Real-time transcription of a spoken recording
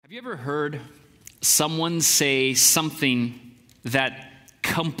Have you ever heard someone say something that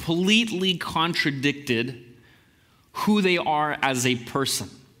completely contradicted who they are as a person?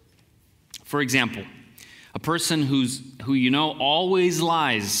 For example, a person who you know always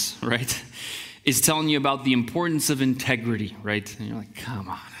lies, right, is telling you about the importance of integrity, right? And you're like, come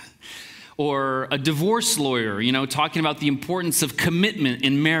on. Or a divorce lawyer, talking about the importance of commitment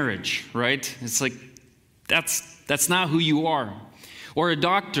in marriage, right? It's like, that's not who you are. Or a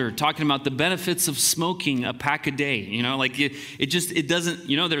doctor talking about the benefits of smoking a pack a day. It doesn't,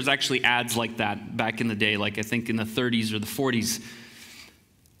 there's actually ads like that back in the day, like I think in the 30s or the 40s.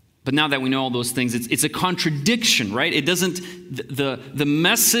 But now that we know all those things, it's a contradiction, right? It doesn't, the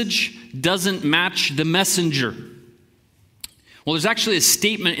message doesn't match the messenger. Well, there's actually a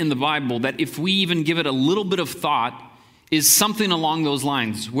statement in the Bible that if we even give it a little bit of thought, is something along those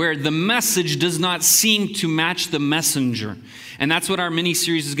lines, where the message does not seem to match the messenger. And that's what our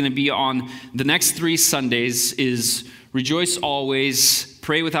mini-series is going to be on the next 3 Sundays, is Rejoice Always,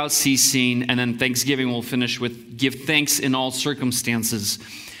 Pray Without Ceasing, and then Thanksgiving we'll finish with Give Thanks in All Circumstances.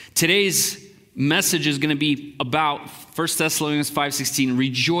 Today's message is going to be about 1 Thessalonians 5:16,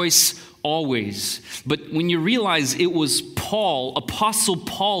 rejoice always. But when you realize it was Paul, Apostle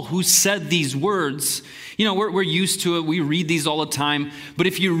Paul, who said these words, we're used to it. We read these all the time. But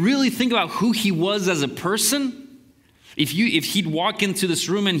if you really think about who he was as a person, if he'd walk into this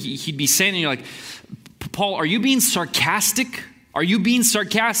room and he'd be saying, and you're like, Paul, are you being sarcastic? Are you being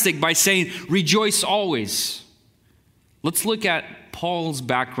sarcastic by saying rejoice always? Let's look at Paul's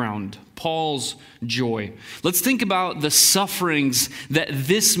background, Paul's joy. Let's think about the sufferings that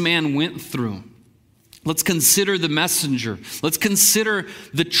this man went through. Let's consider the messenger. Let's consider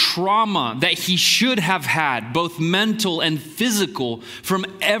the trauma that he should have had, both mental and physical, from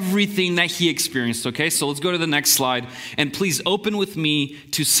everything that he experienced. Okay, so let's go to the next slide. And please open with me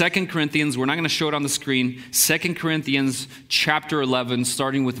to 2 Corinthians. We're not going to show it on the screen. 2 Corinthians chapter 11,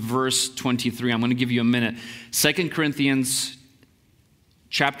 starting with verse 23. I'm going to give you a minute. 2 Corinthians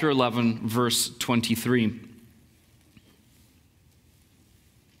chapter 11, verse 23.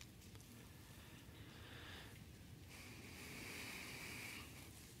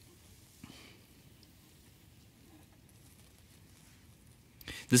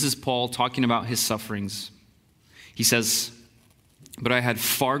 This is Paul talking about his sufferings. He says, but I had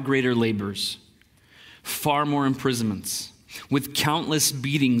far greater labors, far more imprisonments, with countless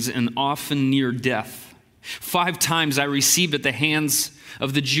beatings and often near death. 5 times I received at the hands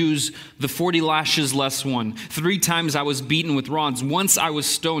of the Jews the 40 lashes less one. 3 times I was beaten with rods. Once I was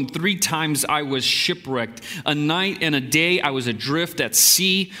stoned. 3 times I was shipwrecked. A night and a day I was adrift at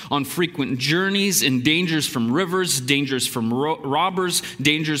sea, on frequent journeys, in dangers from rivers, dangers from robbers,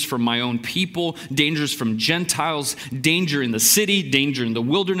 dangers from my own people, dangers from Gentiles, danger in the city, danger in the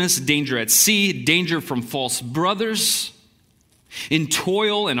wilderness, danger at sea, danger from false brothers, in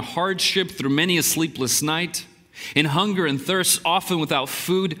toil and hardship through many a sleepless night, in hunger and thirst, often without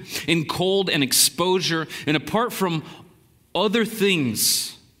food, in cold and exposure, and apart from other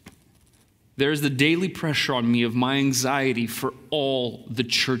things, there is the daily pressure on me of my anxiety for all the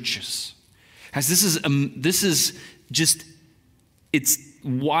churches. As this is just, it's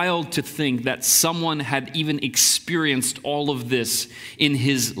wild to think that someone had even experienced all of this in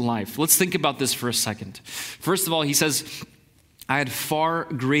his life. Let's think about this for a second. First of all, he says, I had far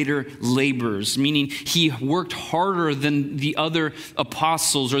greater labors, meaning he worked harder than the other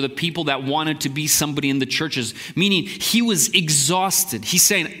apostles or the people that wanted to be somebody in the churches, meaning he was exhausted. He's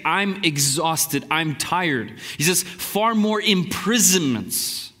saying, I'm exhausted, I'm tired. He says, far more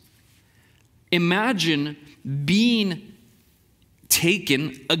imprisonments. Imagine being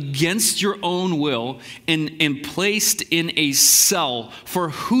taken against your own will and placed in a cell for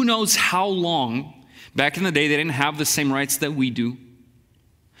who knows how long. Back in the day, they didn't have the same rights that we do.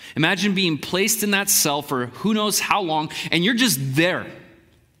 Imagine being placed in that cell for who knows how long, and you're just there,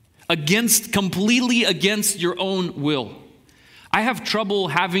 completely against your own will. I have trouble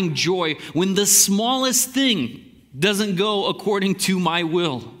having joy when the smallest thing doesn't go according to my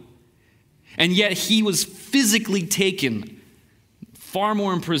will. And yet he was physically taken, far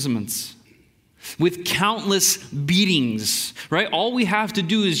more imprisonments, with countless beatings, right? All we have to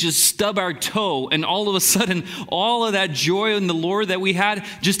do is just stub our toe, and all of a sudden, all of that joy in the Lord that we had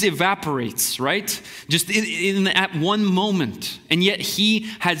just evaporates, right? Just at one moment. And yet he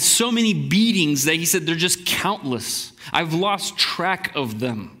had so many beatings that he said they're just countless. I've lost track of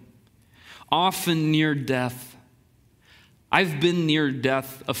them. Often near death. I've been near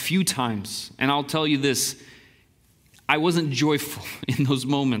death a few times, and I'll tell you this. I wasn't joyful in those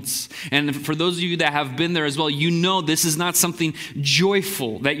moments. And for those of you that have been there as well, you know this is not something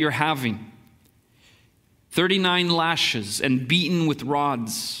joyful that you're having. 39 lashes and beaten with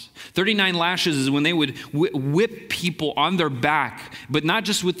rods. 39 lashes is when they would whip people on their back, but not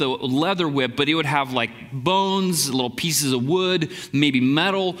just with the leather whip, but it would have like bones, little pieces of wood, maybe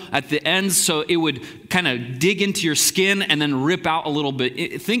metal at the ends, so it would kind of dig into your skin and then rip out a little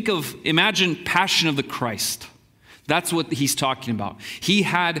bit. Imagine Passion of the Christ. That's what he's talking about. He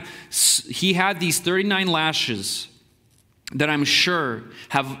had these 39 lashes that I'm sure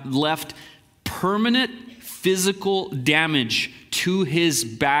have left permanent physical damage to his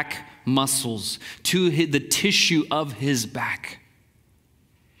back muscles, to the tissue of his back.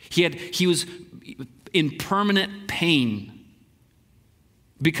 He was in permanent pain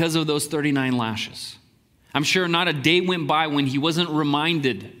because of those 39 lashes. I'm sure not a day went by when he wasn't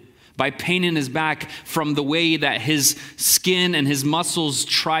reminded by pain in his back from the way that his skin and his muscles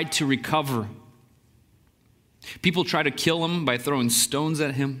tried to recover. People try to kill him by throwing stones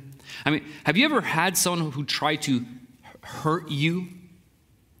at him. I mean, have you ever had someone who tried to hurt you?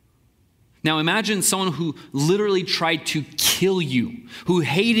 Now imagine someone who literally tried to kill you, who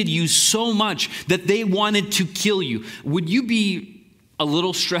hated you so much that they wanted to kill you. Would you be a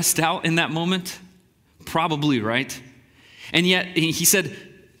little stressed out in that moment? Probably, right? And yet, he said,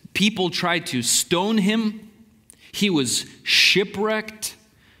 people tried to stone him. He was shipwrecked,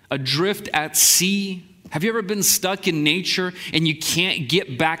 adrift at sea. Have you ever been stuck in nature and you can't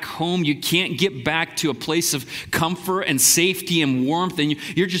get back home? You can't get back to a place of comfort and safety and warmth, and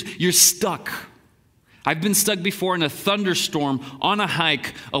you're stuck. I've been stuck before in a thunderstorm on a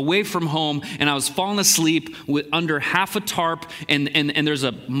hike away from home, and I was falling asleep under half a tarp, and there's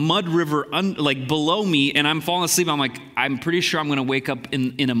a mud river like below me, and I'm falling asleep. I'm like, I'm pretty sure I'm going to wake up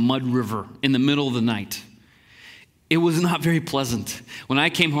in a mud river in the middle of the night. It was not very pleasant. When I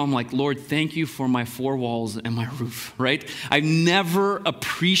came home, like, Lord, thank you for my four walls and my roof, right? I never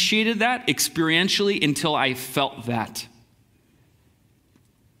appreciated that experientially until I felt that.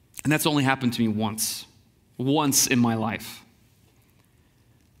 And that's only happened to me once in my life.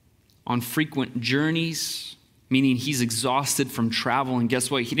 On frequent journeys, meaning he's exhausted from travel, and guess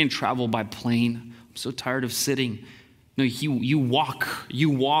what? He didn't travel by plane. I'm so tired of sitting. No, you walk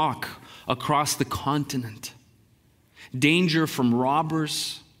across the continent. Danger from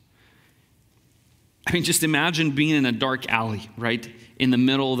robbers. I mean, just imagine being in a dark alley, right, in the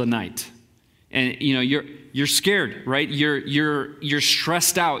middle of the night, and you're scared, right? You're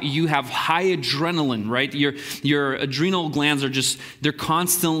stressed out. You have high adrenaline, right? Your adrenal glands they're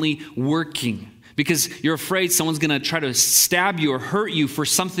constantly working because you're afraid someone's going to try to stab you or hurt you for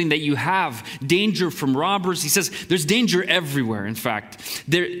something that you have. Danger from robbers. He says there's danger everywhere. In fact,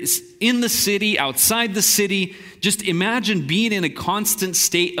 there's in the city, outside the city. Just imagine being in a constant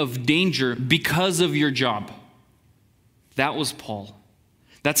state of danger because of your job. That was Paul.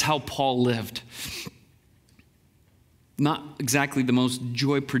 That's how Paul lived. Not exactly the most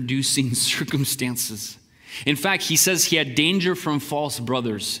joy-producing circumstances. In fact, he says he had danger from false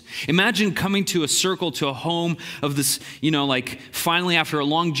brothers. Imagine coming to a circle, to a home of this, finally after a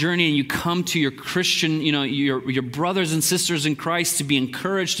long journey, and you come to your Christian, your brothers and sisters in Christ to be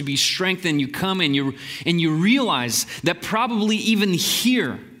encouraged, to be strengthened. You come and you realize that probably even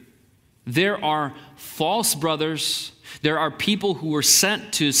here, there are false brothers. There are people who were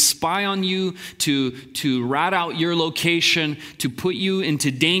sent to spy on you, to rat out your location, to put you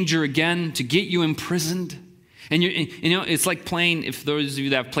into danger again, to get you imprisoned. And it's like playing, if those of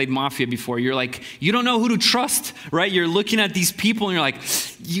you that have played Mafia before, you're like, you don't know who to trust, right? You're looking at these people and you're like,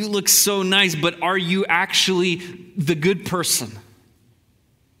 you look so nice, but are you actually the good person?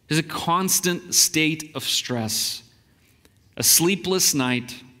 There's a constant state of stress, a sleepless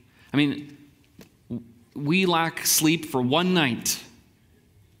night. I mean, we lack sleep for one night.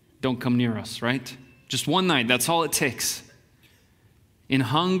 Don't come near us, right? Just one night, that's all it takes. In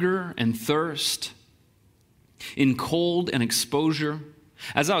hunger and thirst, in cold and exposure.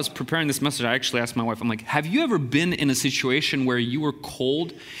 As I was preparing this message, I actually asked my wife, I'm like, have you ever been in a situation where you were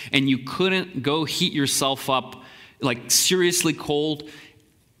cold and you couldn't go heat yourself up, like seriously cold,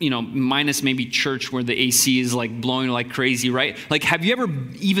 minus maybe church where the AC is like blowing like crazy, right? Like, have you ever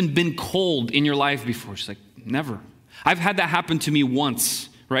even been cold in your life before? She's like, never. I've had that happen to me once,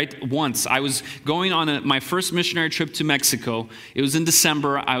 right? Once. I was going on my first missionary trip to Mexico. It was in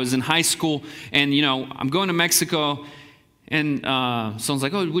December. I was in high school, and, I'm going to Mexico, and someone's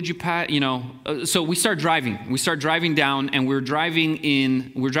like, oh, would you so we start driving. We start driving down, and we're driving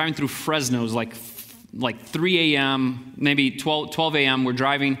through Fresno. It was like 3 a.m., maybe 12 a.m. We're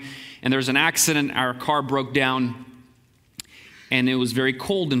driving, and there was an accident. Our car broke down, and it was very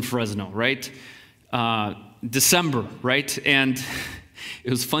cold in Fresno, right? December, right? And it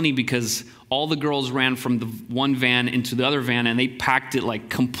was funny because all the girls ran from the one van into the other van, and they packed it like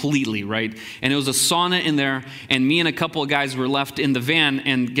completely, right? And it was a sauna in there, and me and a couple of guys were left in the van,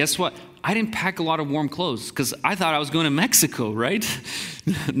 and guess what? I didn't pack a lot of warm clothes because I thought I was going to Mexico, right?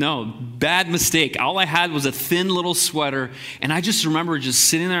 No, bad mistake. All I had was a thin little sweater, and I just remember just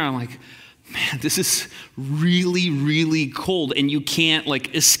sitting there, I'm like, man, this is really, really cold, and you can't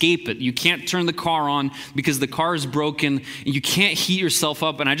like escape it. You can't turn the car on because the car is broken, and you can't heat yourself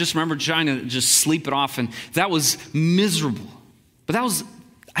up, and I just remember trying to just sleep it off, and that was miserable. But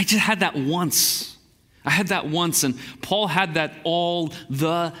I just had that once. I had that once, and Paul had that all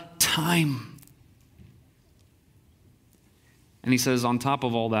the time. And he says, on top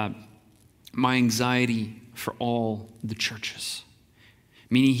of all that, my anxiety for all the churches.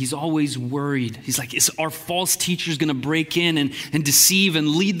 Meaning he's always worried. He's like, are false teachers going to break in and deceive and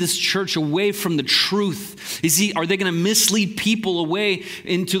lead this church away from the truth? Are they going to mislead people away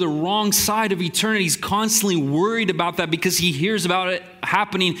into the wrong side of eternity? He's constantly worried about that because he hears about it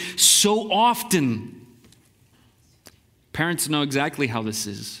happening so often. Parents know exactly how this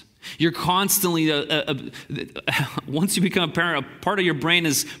is. You're constantly, once you become a parent, a part of your brain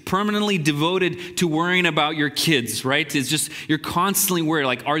is permanently devoted to worrying about your kids, right? It's just, you're constantly worried,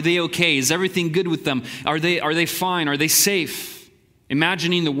 like, are they okay? Is everything good with them? Are they fine? Are they safe?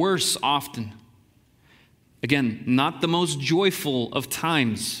 Imagining the worst often. Again, not the most joyful of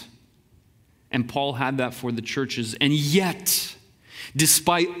times. And Paul had that for the churches. And yet,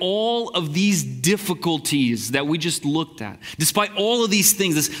 despite all of these difficulties that we just looked at, despite all of these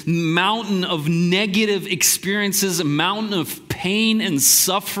things, this mountain of negative experiences, a mountain of pain and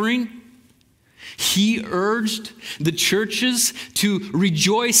suffering, he urged the churches to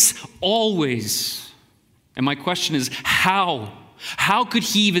rejoice always. And my question is, how? How could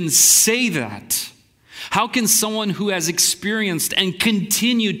he even say that? How can someone who has experienced and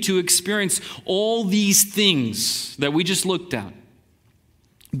continued to experience all these things that we just looked at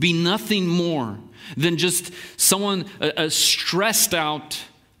be nothing more than just someone, a stressed out,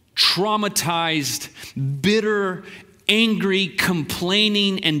 traumatized, bitter, angry,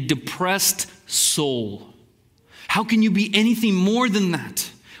 complaining, and depressed soul? How can you be anything more than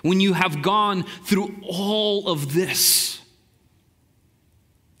that when you have gone through all of this?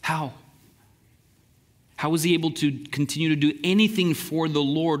 How? How was he able to continue to do anything for the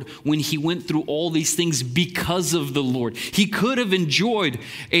Lord when he went through all these things because of the Lord? He could have enjoyed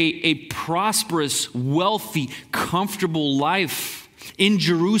a prosperous, wealthy, comfortable life in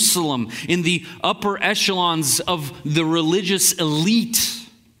Jerusalem, in the upper echelons of the religious elite.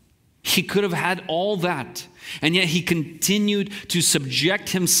 He could have had all that. And yet he continued to subject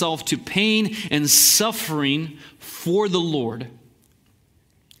himself to pain and suffering for the Lord.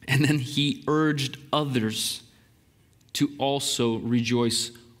 And then he urged others to also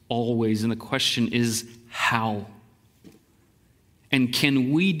rejoice always. And the question is, how? And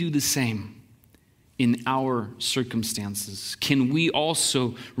can we do the same in our circumstances? Can we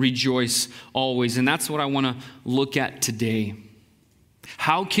also rejoice always? And that's what I want to look at today.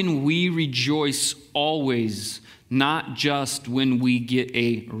 How can we rejoice always, not just when we get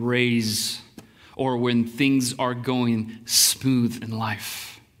a raise or when things are going smooth in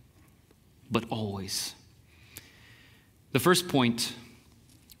life, but always? The first point,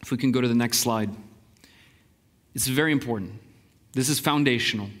 if we can go to the next slide, it's very important. This is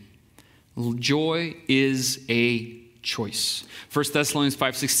foundational. Joy is a choice. 1 Thessalonians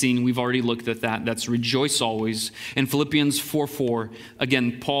 5:16, we've already looked at that. That's rejoice always. And Philippians 4:4,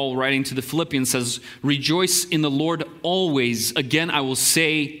 again, Paul writing to the Philippians says, rejoice in the Lord always. Again, I will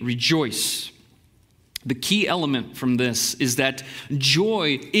say rejoice. The key element from this is that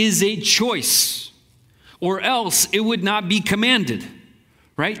joy is a choice, or else it would not be commanded,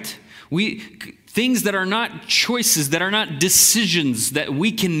 right? Things that are not choices, that are not decisions that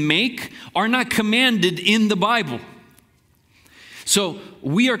we can make, are not commanded in the Bible. So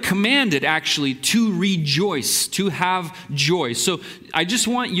we are commanded actually to rejoice, to have joy. So I just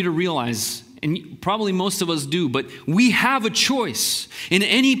want you to realize, and probably most of us do, but we have a choice in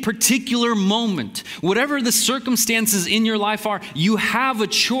any particular moment. Whatever the circumstances in your life are, you have a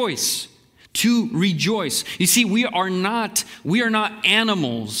choice to rejoice. You see, we are not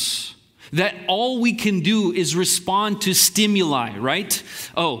animals that all we can do is respond to stimuli, right?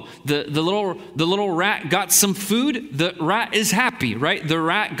 Oh, the little rat got some food, the rat is happy, right? The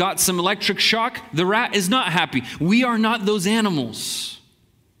rat got some electric shock, the rat is not happy. We are not those animals.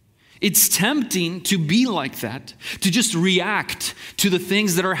 It's tempting to be like that, to just react to the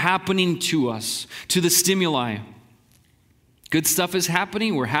things that are happening to us, to the stimuli. Good stuff is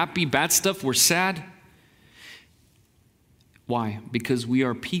happening, we're happy. Bad stuff, we're sad. Why? Because we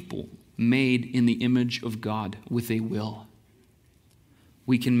are people made in the image of God with a will.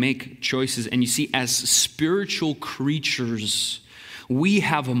 We can make choices. And you see, as spiritual creatures, we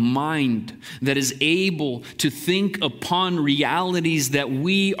have a mind that is able to think upon realities that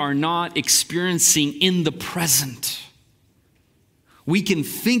we are not experiencing in the present. We can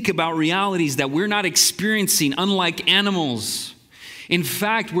think about realities that we're not experiencing, unlike animals. In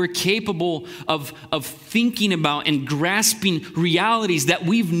fact, we're capable of thinking about and grasping realities that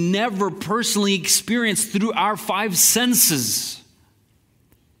we've never personally experienced through our five senses.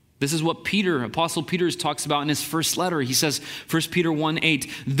 This is what Apostle Peter talks about in his first letter. He says, 1 Peter 1:8,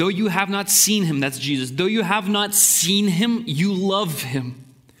 though you have not seen him, that's Jesus, though you have not seen him, you love him.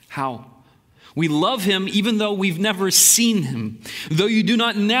 How? We love him even though we've never seen him. Though you do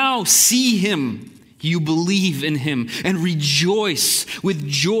not now see him, you believe in him and rejoice with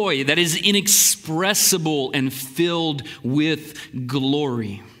joy that is inexpressible and filled with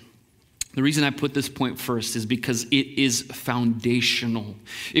glory. The reason I put this point first is because it is foundational.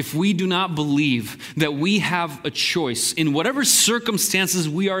 If we do not believe that we have a choice in whatever circumstances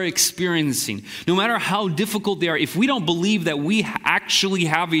we are experiencing, no matter how difficult they are, if we don't believe that we actually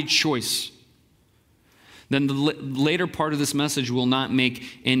have a choice, then the later part of this message will not make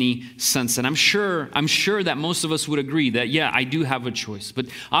any sense. And I'm sure that most of us would agree that, yeah, I do have a choice. But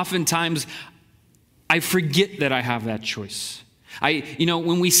oftentimes, I forget that I have that choice.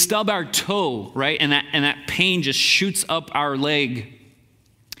 When we stub our toe, right, and that pain just shoots up our leg,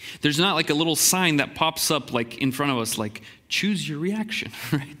 there's not like a little sign that pops up like in front of us, like, choose your reaction,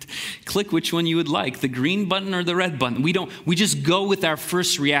 right? Click which one you would like, the green button or the red button. We just go with our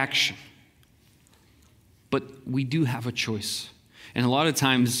first reaction. But we do have a choice. And a lot of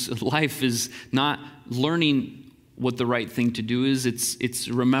times life is not learning what the right thing to do is. It's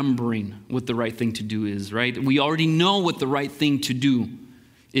remembering what the right thing to do is, right? We already know what the right thing to do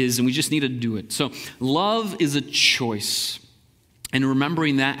is, and we just need to do it. So love is a choice. And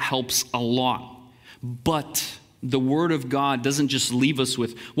remembering that helps a lot. But the Word of God doesn't just leave us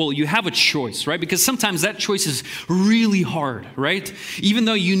with, well, you have a choice, right? Because sometimes that choice is really hard, right? Even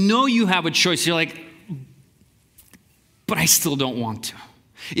though you know you have a choice, you're like, but I still don't want to.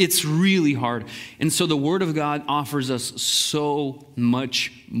 It's really hard. And so the Word of God offers us so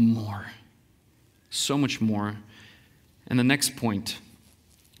much more. So much more. And the next point,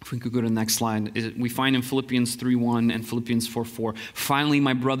 if we could go to the next slide, is we find in Philippians 3:1 and Philippians 4:4, finally,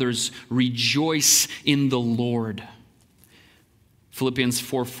 my brothers, rejoice in the Lord. Philippians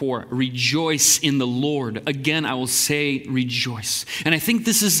 4:4, rejoice in the Lord. Again, I will say rejoice. And I think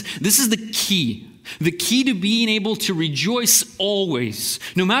this is the key. The key to being able to rejoice always,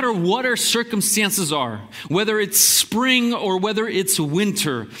 no matter what our circumstances are, whether it's spring or whether it's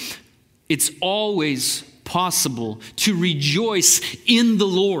winter, it's always possible to rejoice in the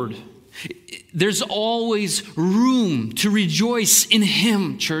Lord. There's always room to rejoice in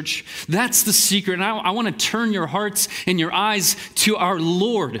Him, church. That's the secret. And I want to turn your hearts and your eyes to our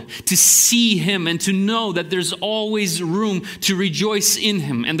Lord, to see Him and to know that there's always room to rejoice in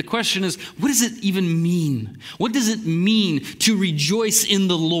Him. And the question is, what does it even mean? What does it mean to rejoice in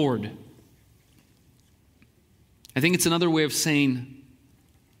the Lord? I think it's another way of saying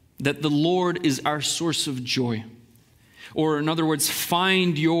that the Lord is our source of joy. Or in other words,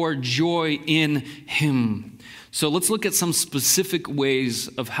 find your joy in Him. So let's look at some specific ways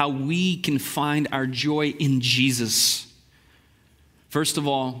of how we can find our joy in Jesus. First of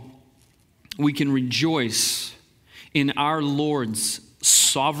all, we can rejoice in our Lord's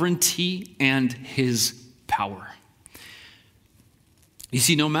sovereignty and His power. You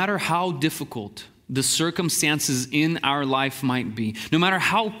see, no matter how difficult the circumstances in our life might be, no matter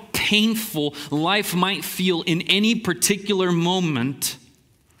how painful life might feel in any particular moment,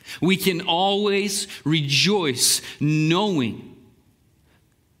 we can always rejoice knowing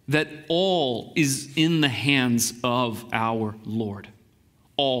that all is in the hands of our Lord.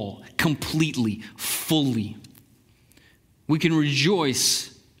 All, completely, fully. We can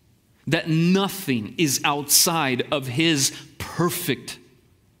rejoice that nothing is outside of His perfect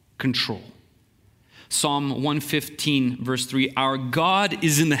control. Psalm 115, verse 3, our God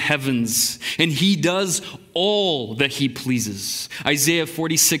is in the heavens, and He does all that He pleases. Isaiah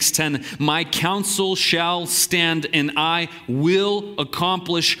 46:10, my counsel shall stand, and I will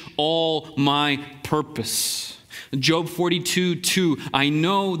accomplish all my purpose. Job 42:2, I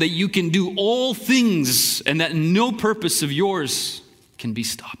know that you can do all things, and that no purpose of yours can be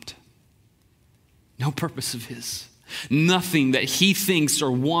stopped. No purpose of His. Nothing that He thinks or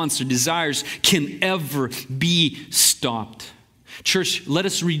wants or desires can ever be stopped. Church, let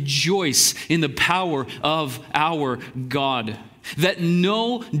us rejoice in the power of our God, that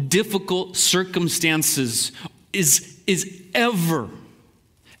no difficult circumstances is ever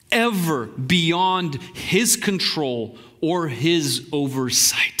beyond his control or his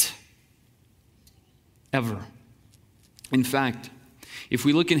oversight. Ever. In fact, if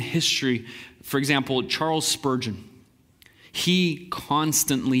we look in history, for example, Charles Spurgeon, he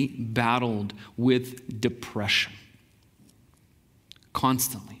constantly battled with depression.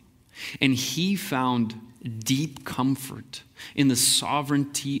 Constantly. And he found deep comfort in the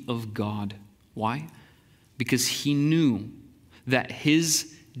sovereignty of God. Why? Because he knew that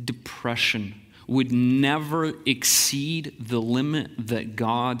his depression would never exceed the limit that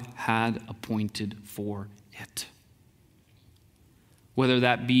God had appointed for it. Whether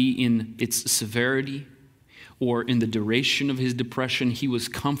that be in its severity or in the duration of his depression, he was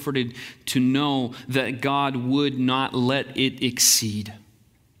comforted to know that God would not let it exceed.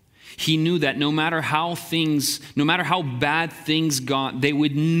 He knew that no matter how bad things got, they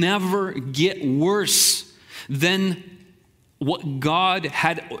would never get worse than what God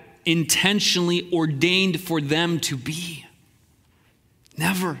had intentionally ordained for them to be.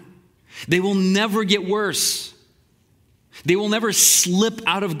 Never. They will never get worse. They will never slip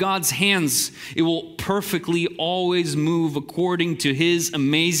out of God's hands. It will perfectly always move according to his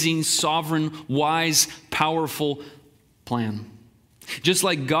amazing, sovereign, wise, powerful plan. Just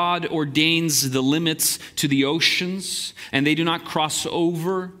like God ordains the limits to the oceans, and they do not cross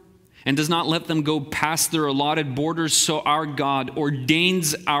over, and does not let them go past their allotted borders, so our God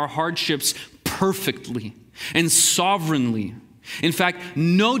ordains our hardships perfectly and sovereignly. In fact,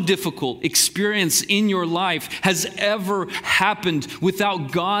 no difficult experience in your life has ever happened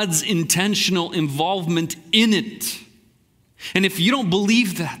without God's intentional involvement in it. And if you don't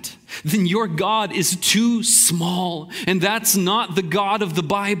believe that, then your God is too small, and that's not the God of the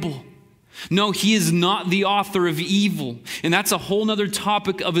Bible. No, he is not the author of evil, and that's a whole nother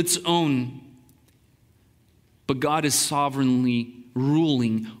topic of its own. But God is sovereignly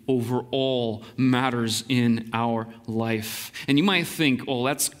ruling over all matters in our life. And you might think, oh,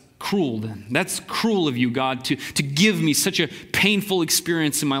 that's cruel then. That's cruel of you, God, to give me such a painful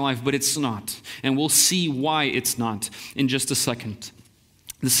experience in my life, but it's not. And we'll see why it's not in just a second.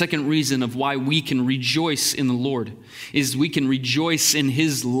 The second reason of why we can rejoice in the Lord is we can rejoice in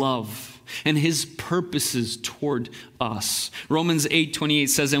his love and his purposes toward us. Romans 8:28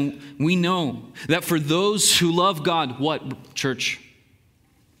 says, and we know that for those who love God, what, church?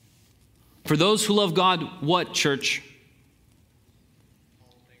 For those who love God, what, church?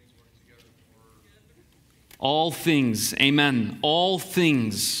 All things, amen. All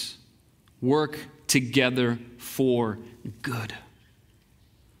things work together for good.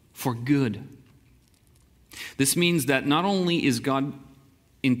 For good. This means that not only is God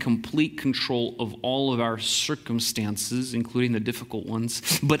in complete control of all of our circumstances, including the difficult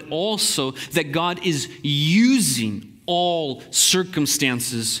ones, but also that God is using all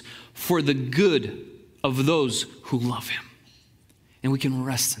circumstances for the good of those who love him. And we can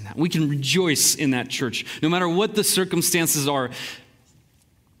rest in that. We can rejoice in that, church. No matter what the circumstances are.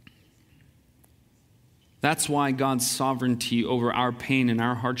 That's why God's sovereignty over our pain and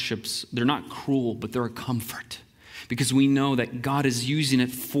our hardships, they're not cruel, but they're a comfort. Because we know that God is using it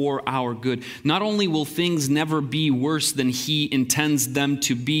for our good. Not only will things never be worse than he intends them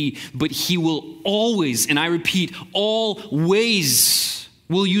to be, but he will always, and I repeat, always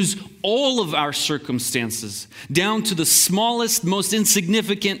will use all of our circumstances, down to the smallest, most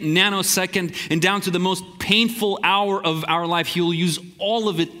insignificant nanosecond, and down to the most painful hour of our life. He will use all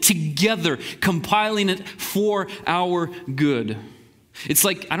of it together, compiling it for our good. It's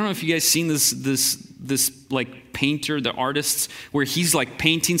like, I don't know if you guys seen this like painter, the artists, where he's like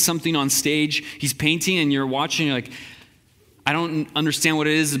painting something on stage. He's painting and you're watching, you're like, I don't understand what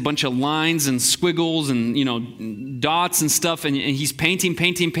it is. A bunch of lines and squiggles and, dots and stuff. And he's painting.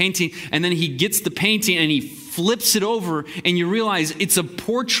 And then he gets the painting and he flips it over and you realize it's a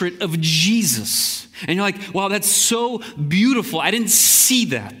portrait of Jesus. And you're like, wow, that's so beautiful. I didn't see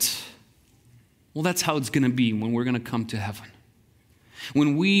that. Well, that's how it's going to be when we're going to come to heaven.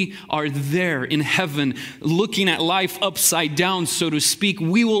 When we are there in heaven, looking at life upside down, so to speak,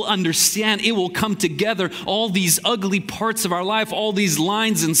 we will understand, it will come together, all these ugly parts of our life, all these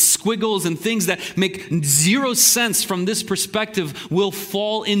lines and squiggles and things that make zero sense from this perspective will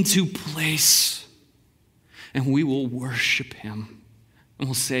fall into place. And we will worship him. And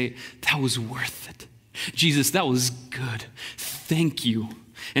we'll say, that was worth it. Jesus, that was good. Thank you.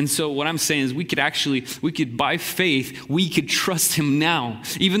 And so what I'm saying is we could by faith, we could trust him now.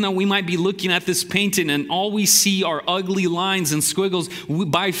 Even though we might be looking at this painting and all we see are ugly lines and squiggles,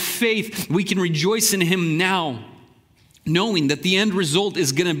 by faith, we can rejoice in him now, knowing that the end result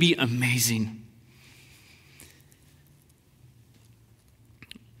is going to be amazing.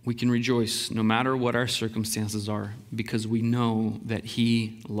 We can rejoice no matter what our circumstances are because we know that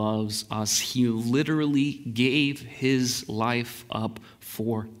he loves us. He literally gave his life up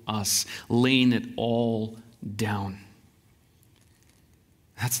for us, laying it all down.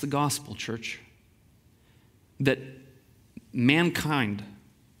 That's the gospel, church. That mankind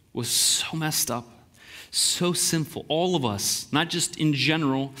was so messed up, so sinful. All of us, not just in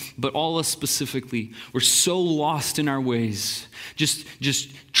general, but all of us specifically, we're so lost in our ways, just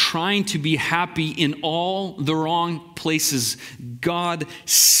trying to be happy in all the wrong places. God,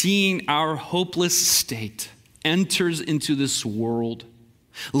 seeing our hopeless state, enters into this world,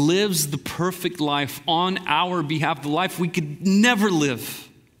 lives the perfect life on our behalf, the life we could never live,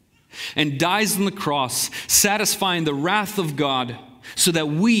 and dies on the cross, satisfying the wrath of God, so that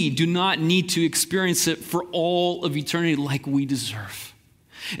we do not need to experience it for all of eternity like we deserve.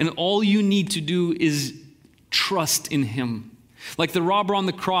 And all you need to do is trust in him. Like the robber on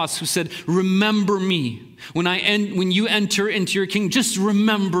the cross who said, remember me. When you enter into your kingdom, just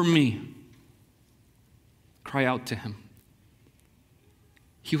remember me. Cry out to him.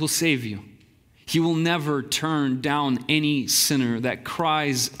 He will save you. He will never turn down any sinner that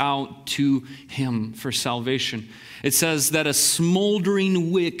cries out to him for salvation. It says that a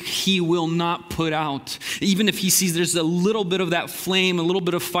smoldering wick he will not put out. Even if he sees there's a little bit of that flame, a little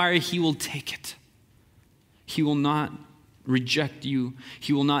bit of fire, he will take it. He will not reject you.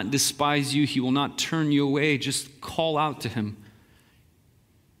 He will not despise you. He will not turn you away. Just call out to him.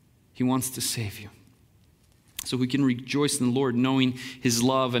 He wants to save you. So we can rejoice in the Lord, knowing his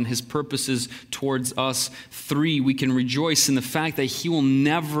love and his purposes towards us. 3, we can rejoice in the fact that he will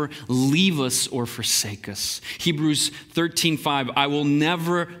never leave us or forsake us. Hebrews 13:5, I will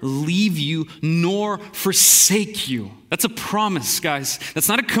never leave you nor forsake you. That's a promise, guys. That's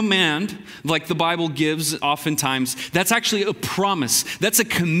not a command like the Bible gives oftentimes. That's actually a promise. That's a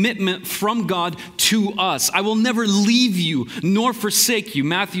commitment from God to us. I will never leave you nor forsake you.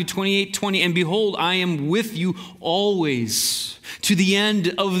 Matthew 28:20, and behold, I am with you always to the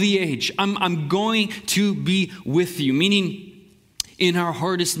end of the age. I'm going to be with you. Meaning, in our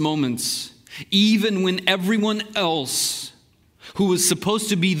hardest moments, even when everyone else who was supposed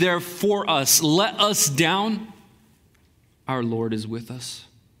to be there for us let us down, our Lord is with us,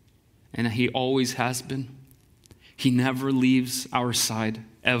 and he always has been. He never leaves our side,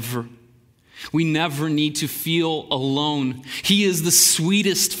 ever. We never need to feel alone. He is the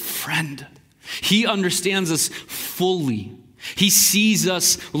sweetest friend. He understands us fully. He sees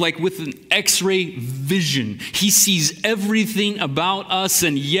us like with an X-ray vision. He sees everything about us,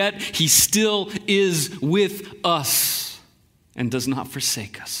 and yet he still is with us and does not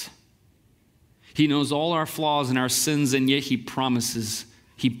forsake us. He knows all our flaws and our sins, and yet he promises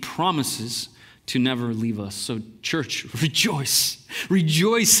to never leave us. So church, rejoice.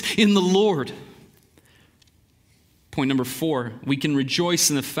 Rejoice in the Lord. Point number 4, we can rejoice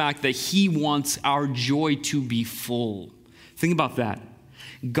in the fact that he wants our joy to be full. Think about that.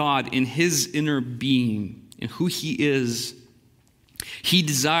 God, in his inner being, and who he is, he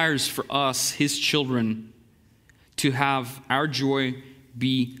desires for us, his children, to have our joy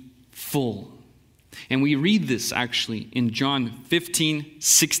be full. And we read this actually in John 15,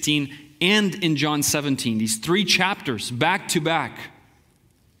 16, and in John 17. These 3 chapters back to back.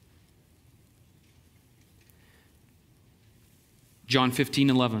 John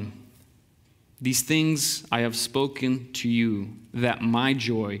 15:11. These things I have spoken to you, that my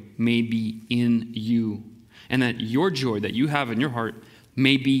joy may be in you, and that your joy that you have in your heart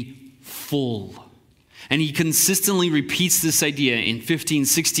may be full. And he consistently repeats this idea in 15,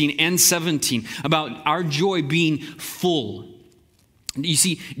 16, and 17 about our joy being full. You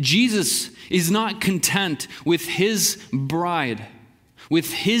see, Jesus is not content with his bride,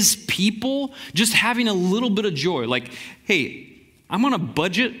 with his people, just having a little bit of joy. Like, hey, I'm on a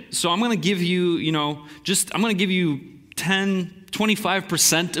budget, so I'm going to give you, I'm going to give you 10,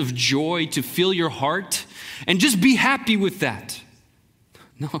 25% of joy to fill your heart, and just be happy with that.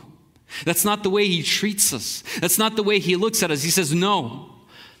 No. That's not the way he treats us. That's not the way he looks at us. He says, no,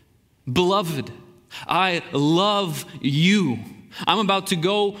 beloved, I love you. I'm about to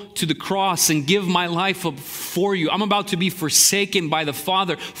go to the cross and give my life up for you. I'm about to be forsaken by the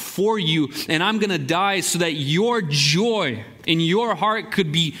Father for you. And I'm going to die so that your joy in your heart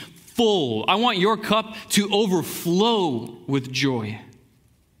could be full. I want your cup to overflow with joy. 2 Timothy 1:9,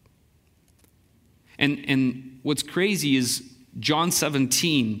 for the And what's crazy is John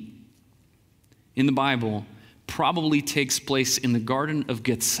 17 in the Bible probably takes place in the Garden of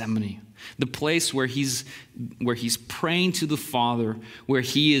Gethsemane, the place where he's praying to the Father, where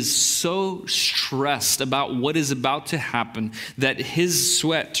he is so stressed about what is about to happen that his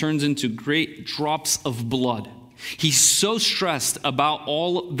sweat turns into great drops of blood. He's so stressed about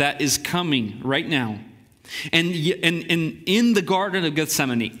all that is coming right now. And in the Garden of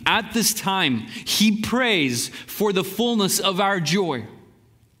Gethsemane, at this time, he prays for the fullness of our joy.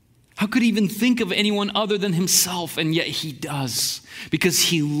 How could he even think of anyone other than himself? And yet he does, because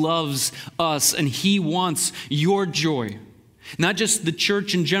he loves us and he wants your joy. Not just the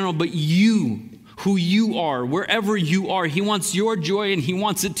church in general, but you, who you are, wherever you are. He wants your joy and he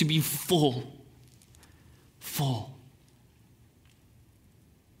wants it to be full. Full.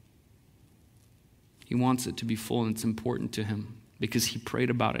 He wants it to be full, and it's important to him because he prayed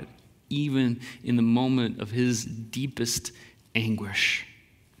about it even in the moment of his deepest anguish.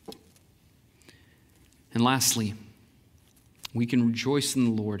 And lastly, we can rejoice in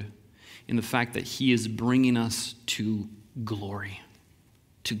the Lord in the fact that he is bringing us to glory.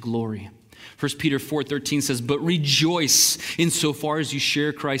 To glory. 1 Peter 4:13 says, "But rejoice insofar as you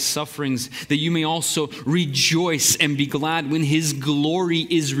share Christ's sufferings, that you may also rejoice and be glad when his glory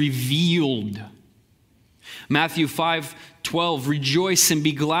is revealed." Matthew 5:12, "Rejoice and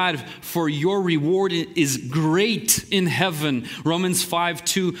be glad, for your reward is great in heaven." Romans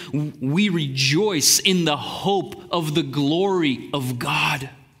 5:2, "We rejoice in the hope of the glory of God."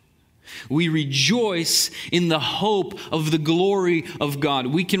 We rejoice in the hope of the glory of God.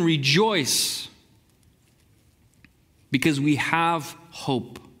 We can rejoice because we have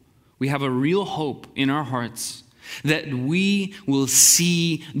hope. We have a real hope in our hearts that we will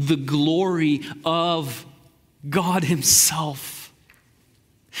see the glory of God himself.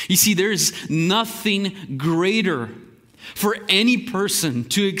 You see, there's nothing greater for any person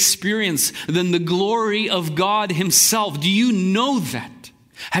to experience than the glory of God himself. Do you know that?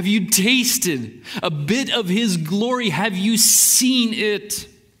 Have you tasted a bit of his glory? Have you seen it?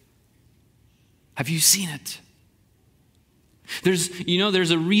 Have you seen it?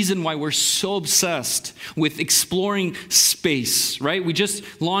 There's a reason why we're so obsessed with exploring space, right? We just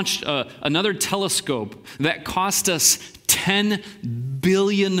launched another telescope that cost us $10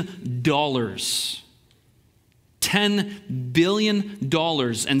 billion. $10 billion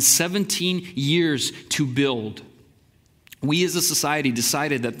and 17 years to build. We as a society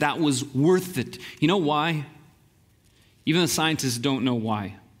decided that that was worth it. You know why? Even the scientists don't know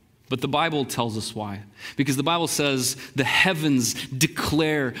why. But the Bible tells us why. Because the Bible says the heavens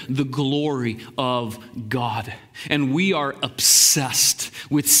declare the glory of God. And we are obsessed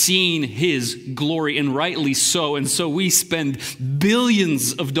with seeing his glory, and rightly so. And so we spend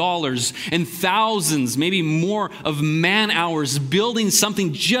billions of dollars and thousands, maybe more, of man hours building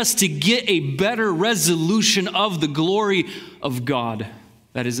something just to get a better resolution of the glory of God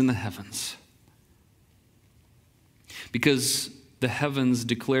that is in the heavens. Because the heavens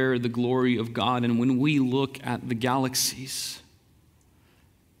declare the glory of God. And when we look at the galaxies,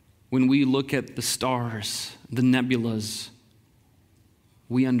 when we look at the stars, the nebulas,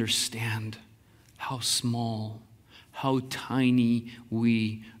 we understand how small, how tiny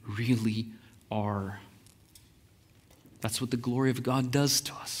we really are. That's what the glory of God does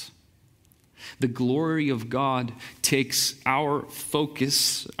to us. The glory of God takes our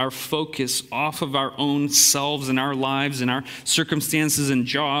focus off of our own selves and our lives and our circumstances and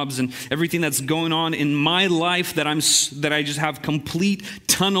jobs and everything that's going on in my life that I just have complete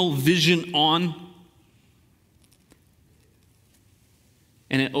tunnel vision on.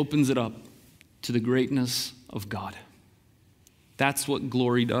 And it opens it up to the greatness of God. That's what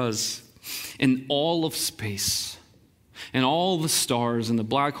glory does. In all of space, and all the stars and the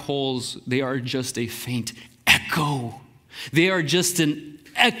black holes, they are just a faint echo. They are just an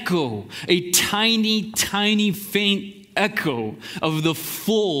echo, a tiny, tiny, faint echo of the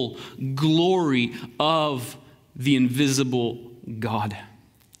full glory of the invisible God.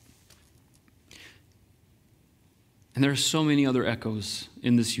 And there are so many other echoes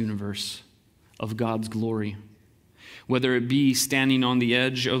in this universe of God's glory, whether it be standing on the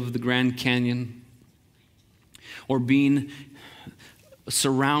edge of the Grand Canyon, or being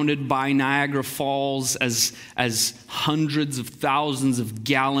surrounded by Niagara Falls as hundreds of thousands of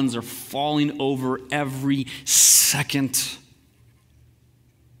gallons are falling over every second,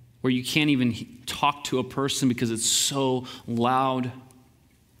 where you can't even talk to a person because it's so loud.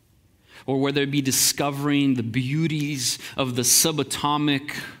 Or whether it be discovering the beauties of the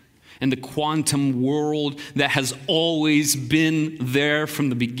subatomic and the quantum world that has always been there from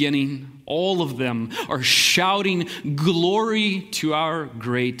the beginning, all of them are shouting glory to our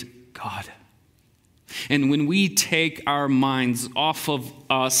great God. And when we take our minds off of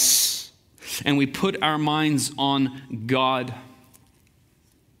us and we put our minds on God,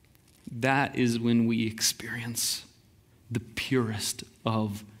 that is when we experience the purest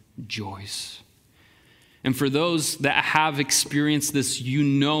of joys. And for those that have experienced this, you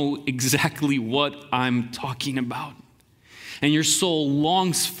know exactly what I'm talking about. And your soul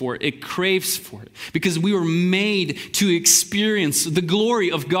longs for it. It craves for it. Because we were made to experience the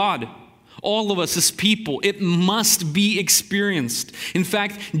glory of God. All of us as people, it must be experienced. In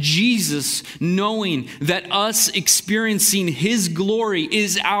fact, Jesus, knowing that us experiencing his glory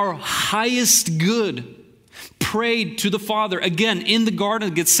is our highest good, prayed to the Father, again, in the Garden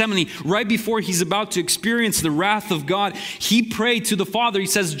of Gethsemane, right before he's about to experience the wrath of God. He prayed to the Father. He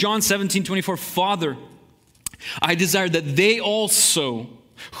says, John 17:24, Father, I desire that they also,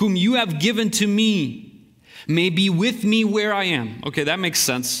 whom you have given to me, may be with me where I am. Okay, that makes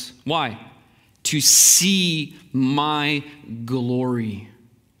sense. Why? To see my glory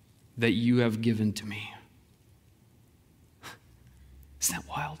that you have given to me. Isn't that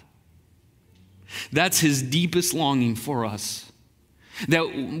wild? That's his deepest longing for us. That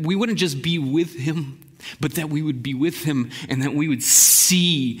we wouldn't just be with him, but that we would be with him and that we would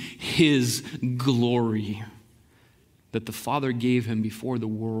see his glory that the Father gave him before the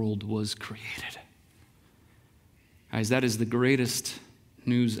world was created. Guys, that is the greatest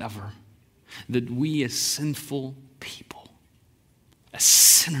news ever. That we as sinful people, as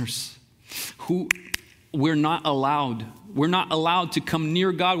sinners, who we're not allowed to come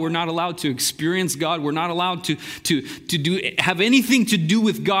near God. We're not allowed to experience God. We're not allowed to have anything to do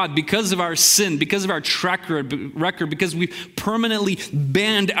with God because of our sin, because of our track record, because we've permanently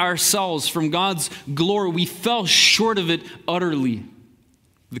banned ourselves from God's glory. We fell short of it utterly.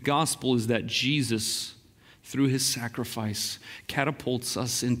 The gospel is that Jesus, through his sacrifice, catapults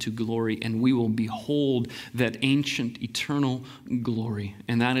us into glory, and we will behold that ancient, eternal glory.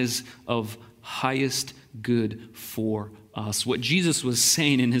 And that is of highest good for us. What Jesus was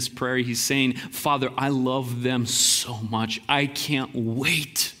saying in his prayer, he's saying, Father, I love them so much. I can't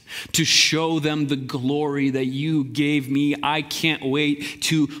wait to show them the glory that you gave me. I can't wait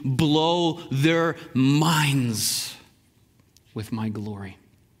to blow their minds with my glory.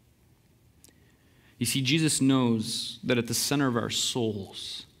 You see, Jesus knows that at the center of our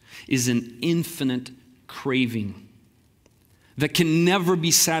souls is an infinite craving that can never be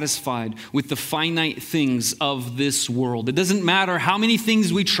satisfied with the finite things of this world. It doesn't matter how many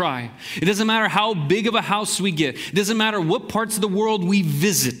things we try. It doesn't matter how big of a house we get. It doesn't matter what parts of the world we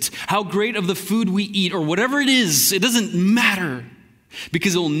visit, how great of the food we eat, or whatever it is. It doesn't matter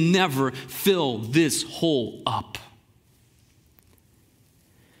because it will never fill this hole up.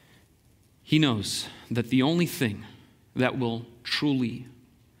 He knows that the only thing that will truly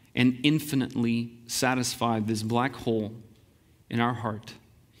and infinitely satisfy this black hole in our heart,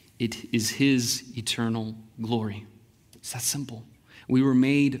 it is his eternal glory. It's that simple. We were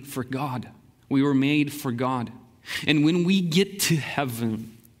made for God. We were made for God. And when we get to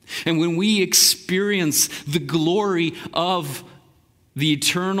heaven, and when we experience the glory of the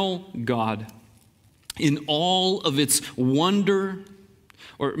eternal God in all of its wonder,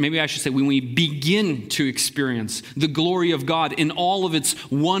 or maybe I should say, when we begin to experience the glory of God in all of its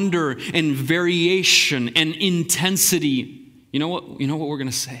wonder and variation and intensity, you know what we're going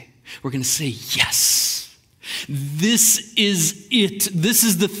to say? We're going to say, yes, this is it. This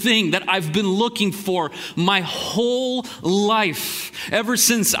is the thing that I've been looking for my whole life, ever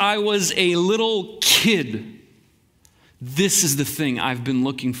since I was a little kid. This is the thing I've been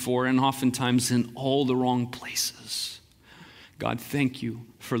looking for, and oftentimes in all the wrong places. God, thank you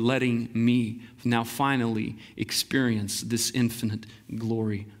for letting me now finally experience this infinite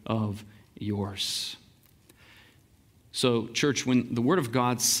glory of yours. So, church, when the Word of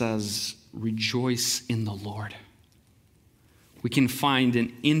God says, rejoice in the Lord, we can find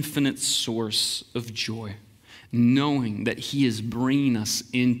an infinite source of joy, knowing that he is bringing us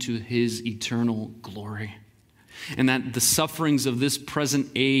into his eternal glory. And that the sufferings of this present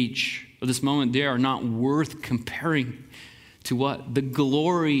age, of this moment, they are not worth comparing to what? The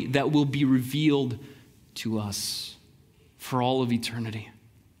glory that will be revealed to us for all of eternity.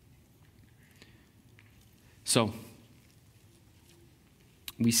 So,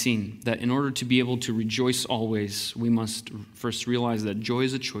 we've seen that in order to be able to rejoice always, we must first realize that joy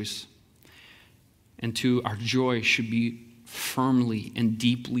is a choice. And two, our joy should be firmly and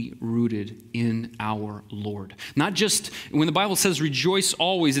deeply rooted in our Lord. Not just, when the Bible says rejoice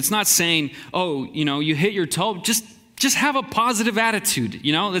always, it's not saying, oh, you hit your toe, just Just have a positive attitude.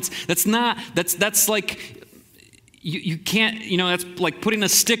 That's like, you can't, that's like putting a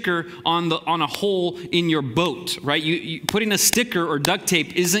sticker on a hole in your boat, right? Putting a sticker or duct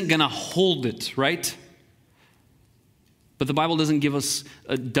tape isn't going to hold it, right? But the Bible doesn't give us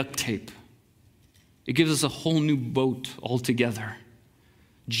a duct tape. It gives us a whole new boat altogether.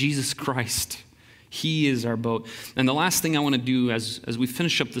 Jesus Christ. He is our boat. And the last thing I want to do as we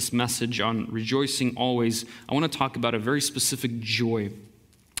finish up this message on rejoicing always, I want to talk about a very specific joy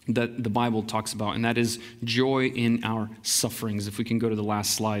that the Bible talks about, and that is joy in our sufferings. If we can go to the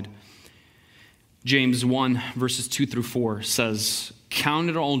last slide. James 1, verses 2 through 4 says, "Count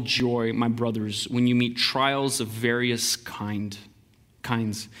it all joy, my brothers, when you meet trials of various kinds.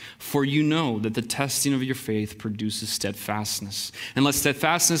 For you know that the testing of your faith produces steadfastness. And let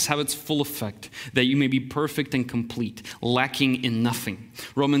steadfastness have its full effect, that you may be perfect and complete, lacking in nothing."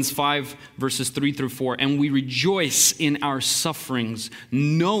 Romans 5, verses 3 through 4, "And we rejoice in our sufferings,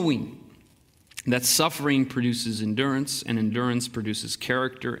 knowing that suffering produces endurance, and endurance produces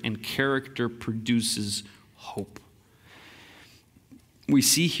character, and character produces hope." We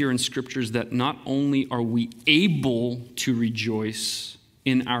see here in scriptures that not only are we able to rejoice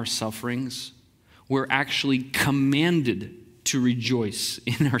in our sufferings, we're actually commanded to rejoice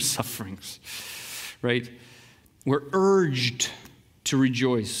in our sufferings, right? We're urged to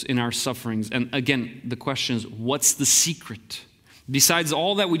rejoice in our sufferings. And again, the question is, what's the secret? Besides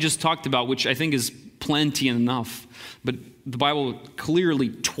all that we just talked about, which I think is plenty and enough, but the Bible clearly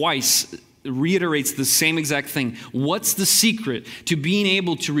twice reiterates the same exact thing. What's the secret to being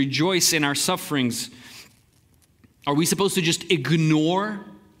able to rejoice in our sufferings? Are we supposed to just ignore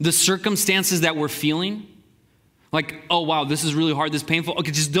the circumstances that we're feeling? Like, oh wow, this is really hard, this is painful.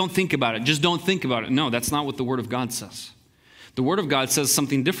 Okay, just don't think about it. Just don't think about it. No, that's not what the Word of God says. The Word of God says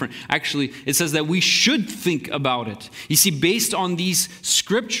something different. Actually, it says that we should think about it. You see, based on these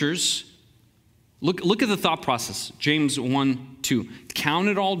scriptures, look at the thought process. James 1, 2. Count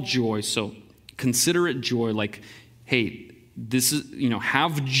it all joy. So consider it joy. Like, hey, this is,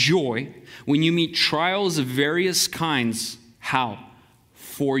 have joy when you meet trials of various kinds. How?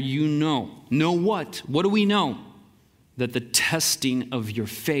 For you know. Know what? What do we know? That the testing of your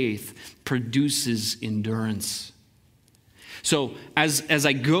faith produces endurance. So as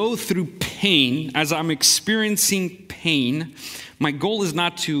I go through pain, as I'm experiencing pain, my goal is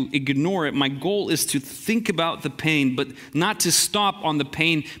not to ignore it. My goal is to think about the pain, but not to stop on the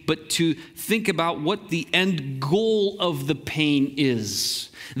pain, but to think about what the end goal of the pain is.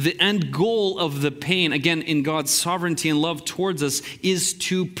 The end goal of the pain, again, in God's sovereignty and love towards us, is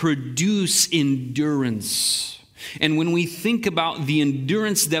to produce endurance. And when we think about the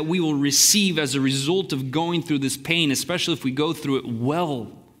endurance that we will receive as a result of going through this pain, especially if we go through it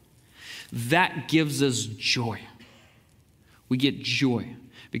well, that gives us joy. We get joy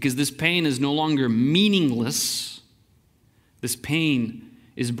because this pain is no longer meaningless. This pain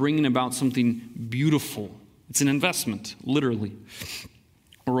is bringing about something beautiful. It's an investment, literally.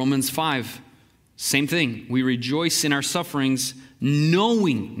 Romans 5, same thing. We rejoice in our sufferings,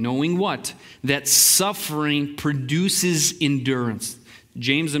 knowing what? That suffering produces endurance.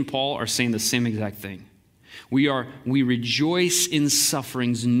 James and Paul are saying the same exact thing. We rejoice in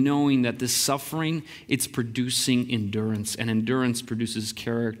sufferings, knowing that this suffering, it's producing endurance, and endurance produces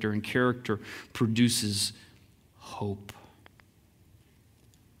character, and character produces hope.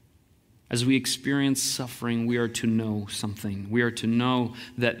 As we experience suffering, we are to know something. We are to know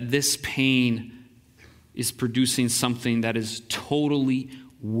that this pain is producing something that is totally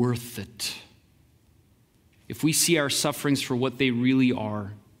worth it. If we see our sufferings for what they really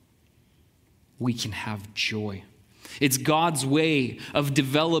are, we can have joy. It's God's way of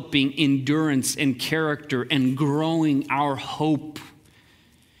developing endurance and character and growing our hope.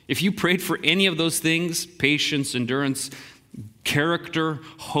 If you prayed for any of those things, patience, endurance, character,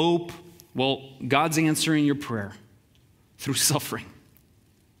 hope, well, God's answering your prayer through suffering.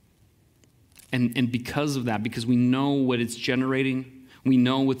 And because of that, because we know what it's generating, we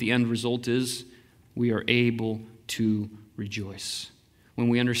know what the end result is, we are able to rejoice. When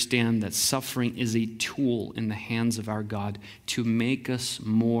we understand that suffering is a tool in the hands of our God to make us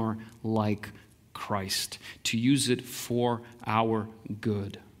more like Christ, to use it for our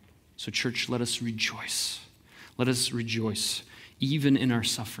good. So church, let us rejoice. Let us rejoice even in our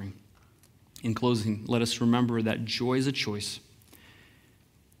suffering. In closing, let us remember that joy is a choice.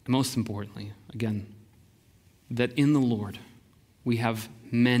 And most importantly, again, that in the Lord we have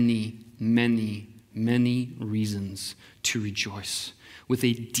many, many, many reasons to rejoice with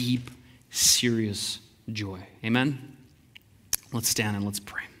a deep, serious joy. Amen? Let's stand and let's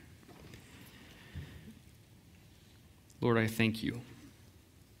pray. Lord, I thank you.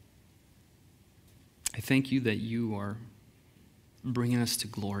 I thank you that you are bringing us to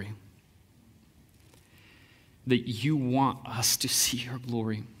glory, that you want us to see your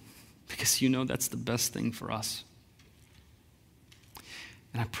glory, because you know that's the best thing for us.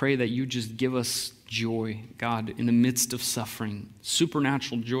 And I pray that you just give us joy, God, in the midst of suffering,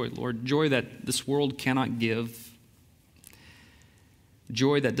 supernatural joy, Lord, joy that this world cannot give,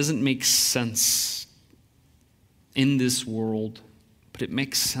 joy that doesn't make sense in this world, but it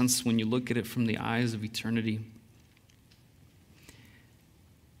makes sense when you look at it from the eyes of eternity.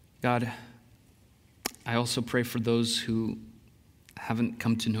 God, I also pray for those who haven't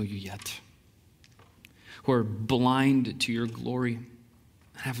come to know you yet, who are blind to your glory,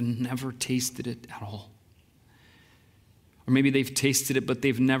 and have never tasted it at all. Or maybe they've tasted it, but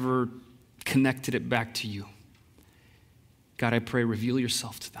they've never connected it back to you. God, I pray, reveal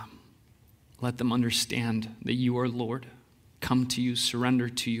yourself to them. Let them understand that you are Lord. Come to you, surrender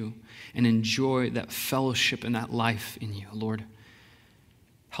to you, and enjoy that fellowship and that life in you, Lord.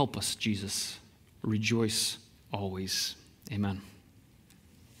 Help us, Jesus. Rejoice always. Amen.